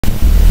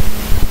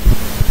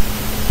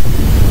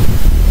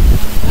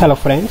Hello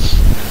friends,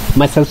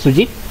 myself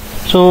Sujit.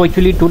 So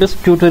actually today's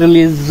tutorial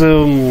is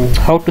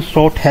how to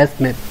sort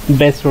HashMap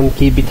based on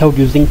key without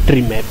using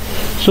TreeMap.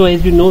 So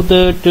as you know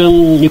that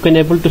you can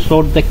able to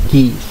sort the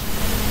keys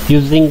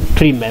using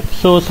TreeMap.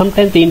 So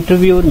sometimes the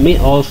interviewer may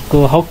ask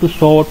how to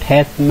sort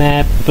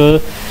HashMap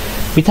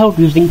without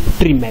using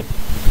TreeMap.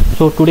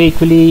 So today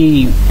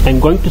actually I'm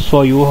going to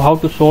show you how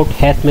to sort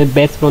HashMap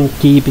based on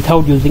key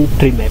without using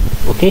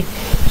TreeMap. Okay,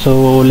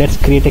 so let's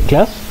create a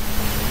class.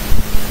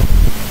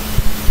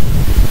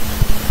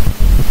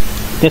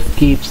 Let's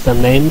keep the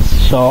name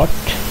sort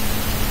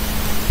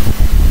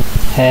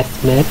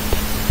HashMap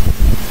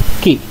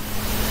key.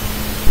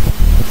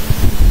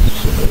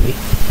 Sorry.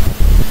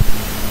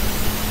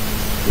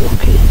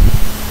 Okay.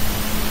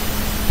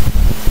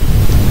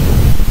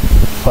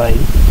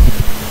 Fine.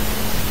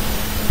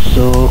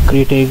 So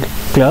create a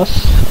class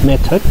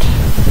method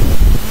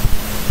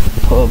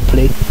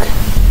public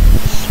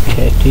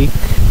static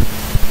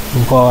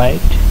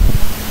void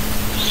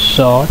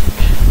sort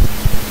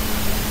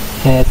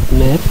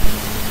HashMap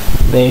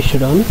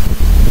based on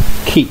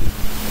key.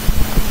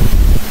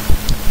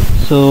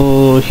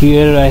 So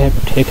here I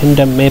have taken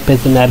the map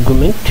as an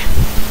argument.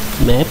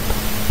 Map.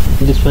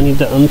 This one is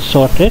the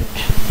unsorted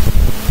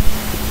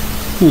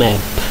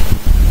map.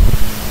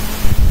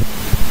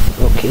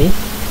 Okay.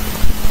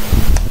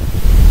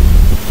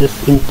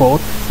 Just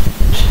import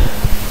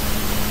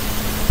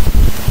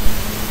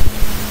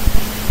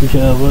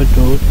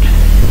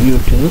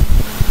java.util.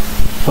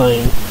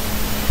 Fine.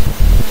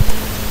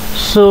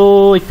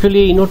 So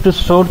actually in order to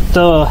sort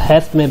the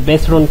HashMap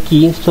based on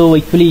key, so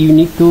actually you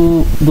need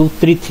to do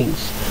three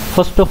things.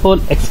 First of all,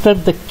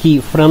 extract the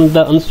key from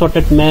the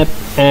unsorted map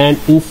and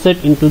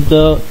insert into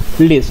the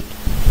list,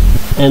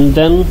 and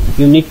then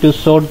you need to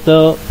sort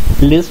the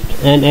list,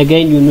 and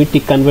again you need to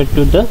convert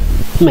to the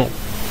map.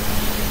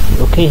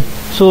 Okay,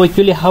 so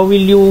actually how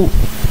will you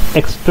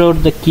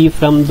extract the key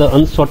from the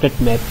unsorted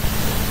map?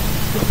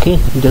 Okay,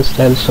 just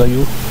I'll show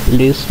you.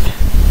 List,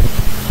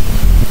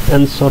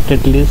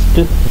 unsorted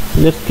list.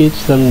 Let's give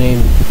some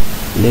name.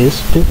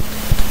 List,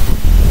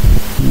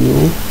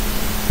 new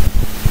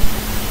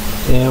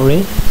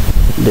array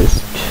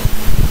list.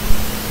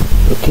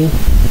 Okay,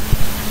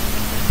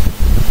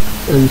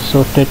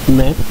 unsorted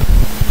map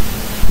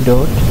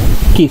dot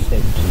key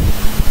set.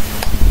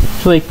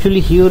 So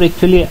actually here I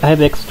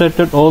have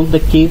extracted all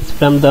the keys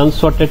from the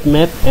unsorted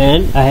map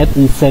and I have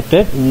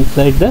inserted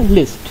inside the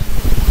list.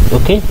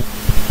 Okay,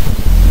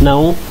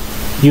 now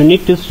you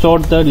need to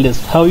sort the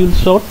list. How you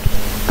sort?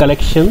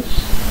 Collection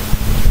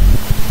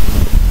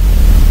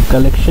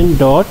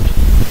dot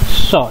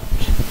sort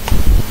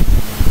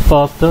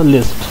for the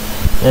list,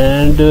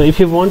 and if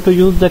you want to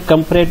use the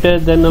comparator,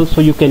 then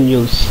also you can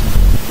use.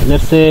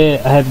 Let's say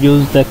I have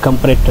used the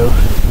comparator.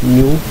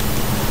 New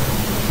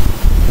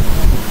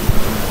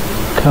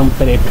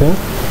comparator.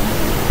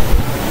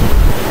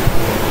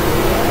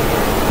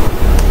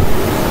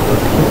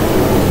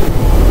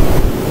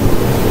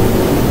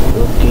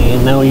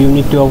 Okay, now you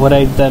need to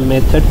override the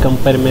method,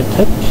 compare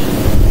method.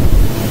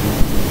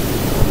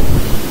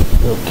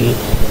 Okay,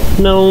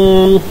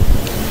 now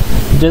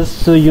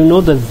just so you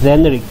know the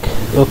generic.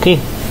 Okay,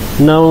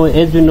 now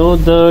as you know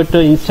that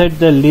inside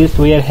the list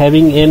we are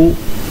having an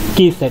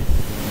key set.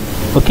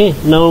 Okay,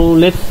 now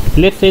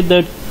let's say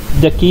that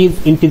the key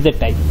is integer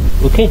type.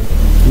 Okay,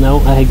 now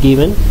I have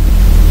given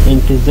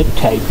integer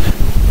type.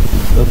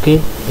 Okay,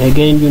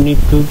 again you need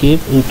to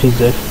give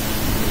integer.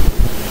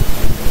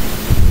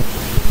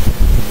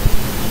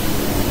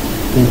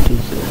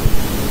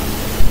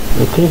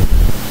 Okay,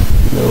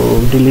 now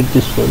delete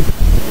this one.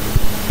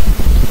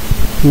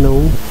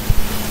 Now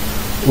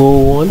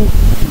O1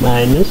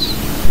 minus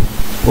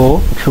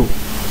O2.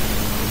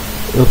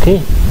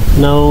 Okay,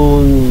 now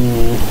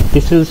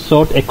this is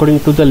sort according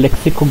to the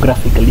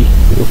lexicographically.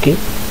 Okay,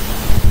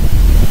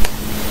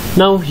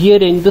 now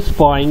here in this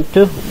point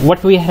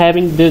what we are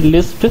having the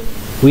list,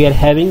 we are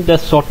having the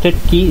sorted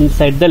key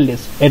inside the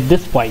list at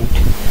this point.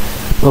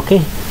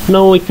 Okay,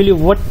 now actually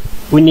what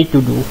we need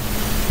to do,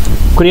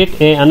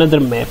 create another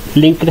map,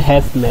 linked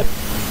HashMap.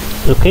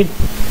 Okay,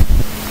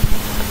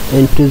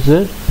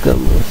 integer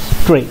comma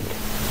string.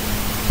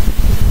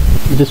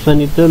 This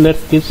one is the,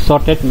 let's give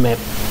sorted map.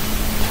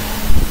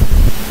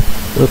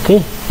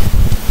 Okay,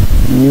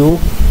 new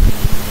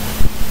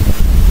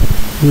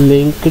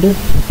linked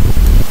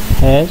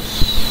hash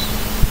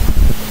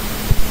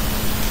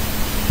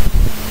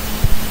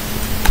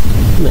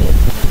map.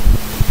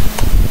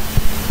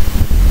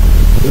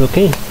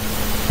 Okay,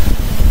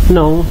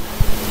 now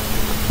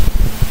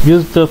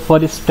use the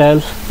for style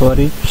for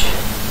each,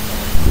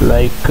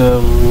 like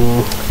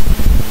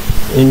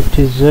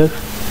integer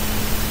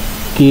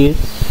case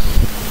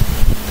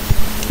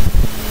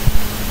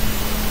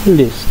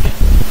list.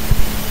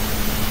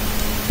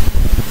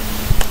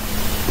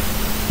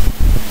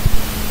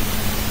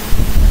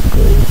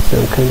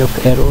 Some kind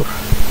of error.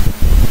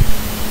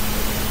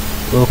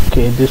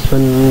 Okay, this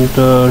one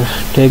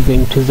take the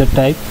integer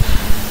type.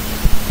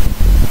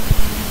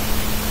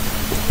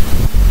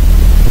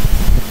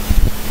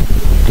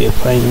 Okay,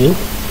 find new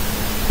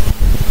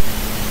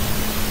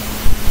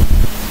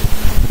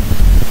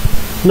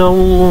Now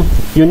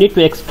you need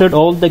to extract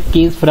all the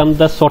keys from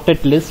the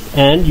sorted list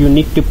and you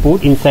need to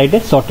put inside a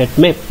sorted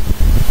map.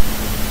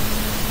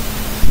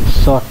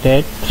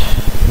 Sorted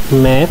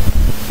map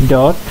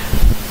dot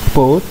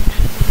put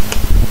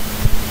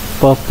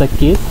pass the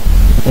keys.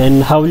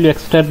 And how will you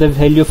extract the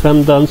value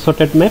from the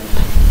unsorted map?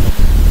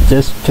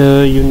 Just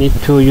you need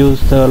to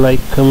use the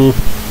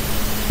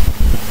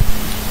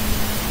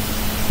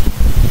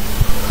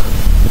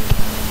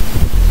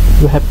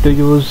you have to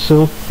use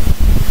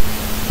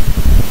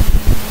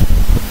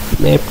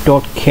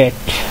map.get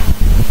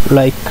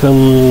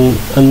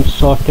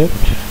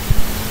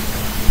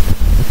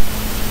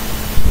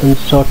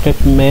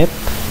unsorted map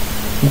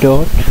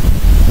dot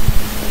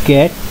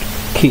get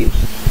keys,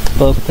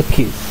 pass the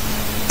keys.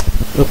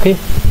 Okay,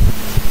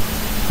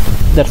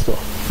 that's all.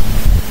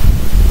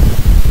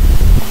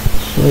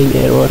 Showing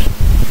error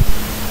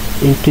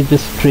integer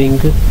string.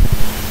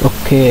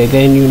 Okay,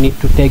 again you need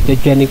to take the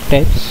generic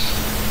types.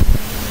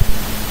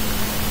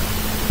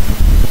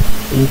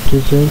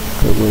 Integer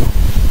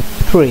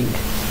string.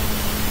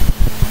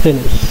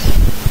 Finish.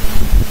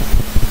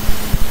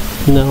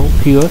 Now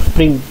your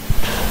print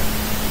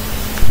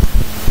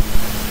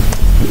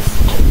list.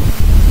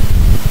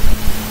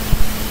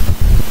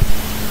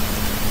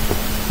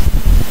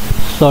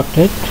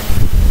 Sorted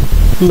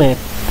map.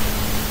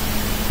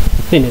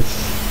 Finish.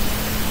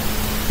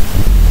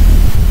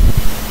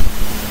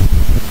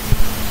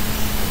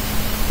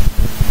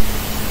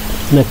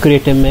 Now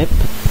create a map.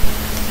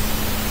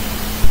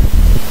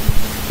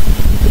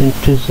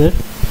 Integer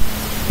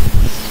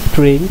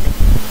string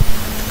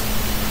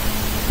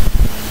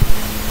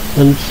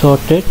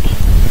unsorted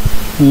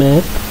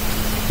map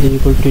is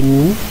equal to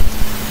new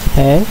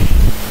hash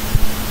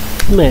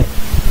map.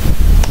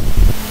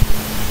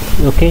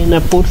 Okay, now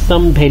put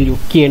some value,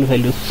 key and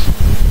values.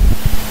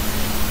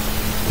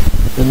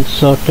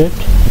 Unsorted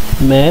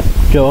map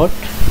dot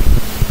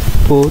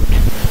put,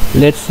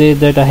 let's say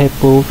that I have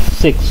put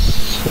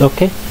 6.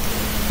 Okay,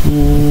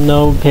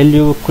 now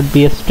value could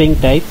be a string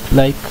type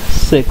like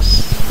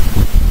 6.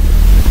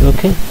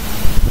 Okay,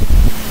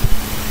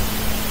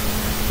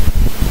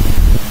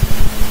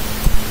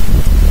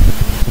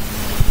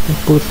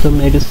 put some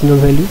additional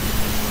value.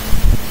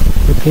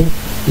 Okay,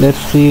 let's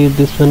see,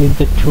 this one is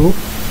the 2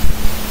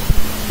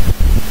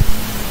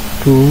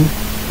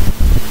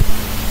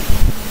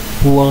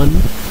 1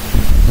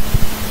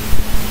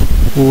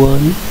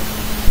 1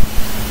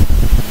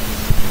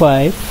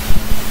 5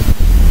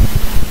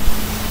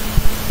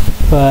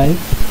 5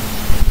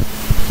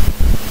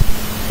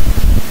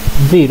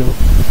 0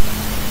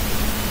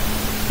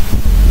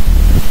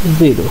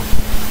 0.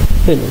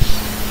 Finish.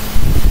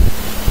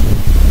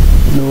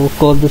 Now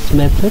call this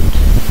method.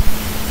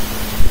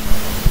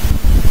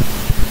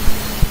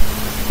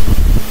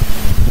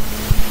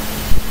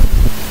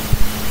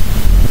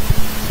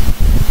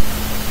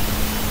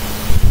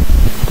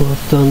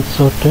 Pass the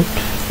unsorted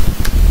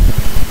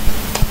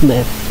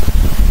map.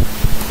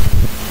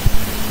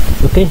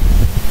 Okay,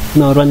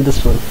 now run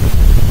this one.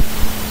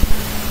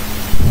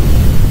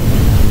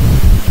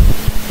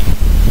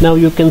 Now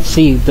you can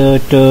see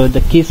that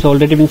the keys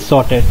already been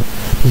sorted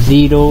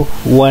 0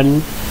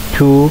 1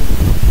 2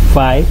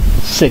 5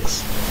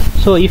 6.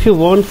 So if you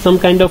want some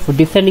kind of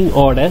descending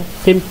order,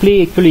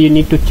 simply actually you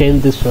need to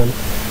change this one.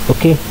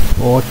 Okay,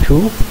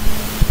 O2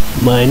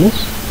 minus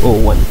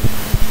O1.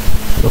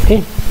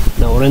 Okay,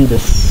 now run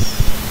this.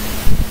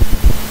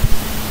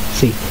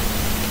 See,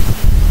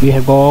 you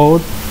have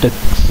got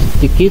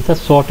the keys are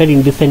sorted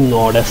in descending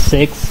order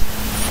 6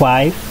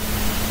 5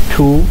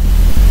 2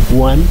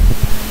 1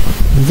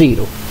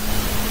 0.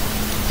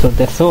 So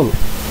that's all.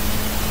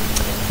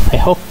 I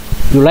hope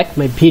you like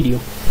my video.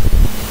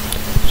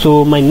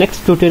 So my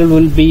next tutorial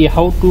will be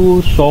how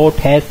to sort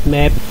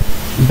HashMap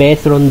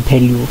based on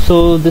value.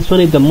 So this one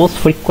is the most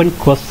frequent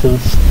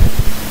questions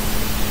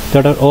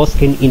that are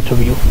asked in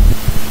interview.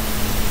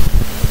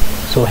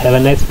 So have a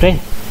nice day.